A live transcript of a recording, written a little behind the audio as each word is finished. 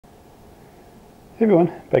Hey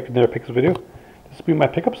everyone, back with another pickups video. This will be my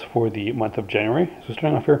pickups for the month of January. So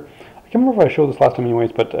starting off here, I can't remember if I showed this last time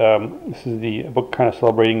anyways, but this is the book kind of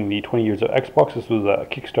celebrating the 20 years of Xbox. This was a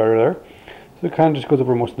Kickstarter there. So it kind of just goes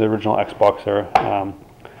over most of the original Xbox there,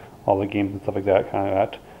 all the games and stuff like that, kind of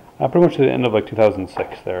that. Pretty much to the end of like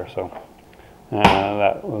 2006 there, so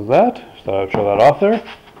that was that. So I'll show that off there.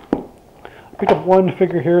 I picked up one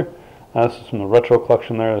figure here. This is from the Retro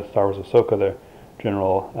collection there, the Star Wars Ahsoka there,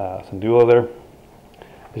 General Syndulla there.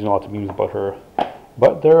 There's lots of memes about her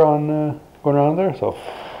butt there on going around there, so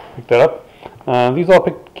pick that up. These all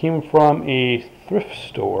came from a thrift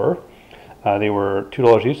store. They were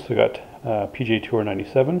 $2 each, so I got PGA Tour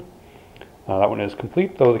 97. That one is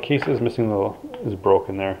complete, though the case is missing, is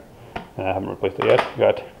broken there. I haven't replaced it yet.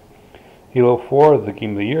 Got Halo 4, the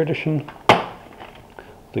Game of the Year edition. I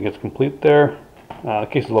think it's complete there. The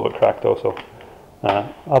case is a little bit cracked though, so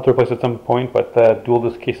I'll have to replace it at some point, but the dual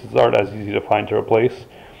disc cases aren't as easy to find to replace.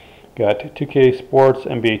 Got 2K Sports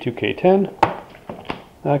NBA 2K10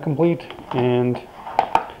 complete, and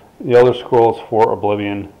the Elder Scrolls 4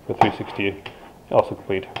 Oblivion for 360 also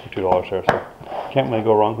complete for $2 there, so can't really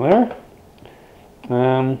go wrong there.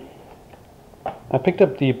 I picked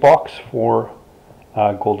up the box for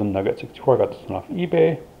Golden Nugget 64. I got this one off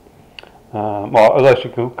eBay. Well, it was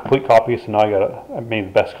actually a complete copy, so now I made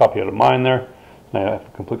the best copy out of mine there. And I have a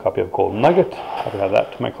complete copy of Golden Nugget. I can add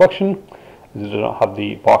that to my collection. I did not have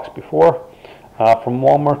the box before. From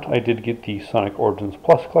Walmart, I did get the Sonic Origins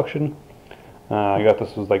Plus collection. I got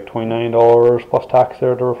this was like $29 plus tax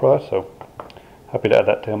there for that, so happy to add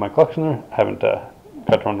that to my collection there. I haven't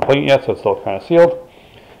got around to playing it yet, so it's still kind of sealed.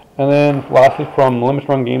 And then lastly, from Limited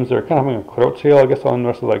Run Games, they're kind of having a clear out sale, I guess, on the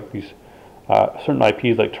rest of like these certain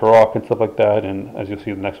IPs like Turok and stuff like that. And as you'll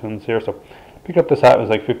see, the next one's here. So picked up this hat. It was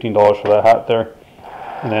like $15 for that hat there.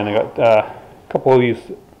 And then I got a couple of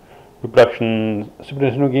these reproduction Super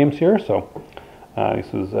Nintendo games here. So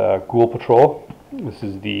this is Ghoul Patrol. This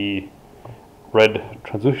is the red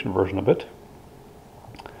translucent version of it.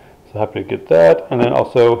 So happy to get that. And then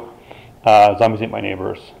also Zombies Ate My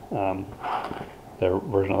Neighbors. Their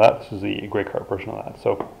version of that. This is the gray card version of that.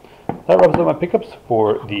 So that wraps up my pickups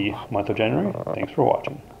for the month of January. Thanks for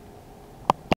watching.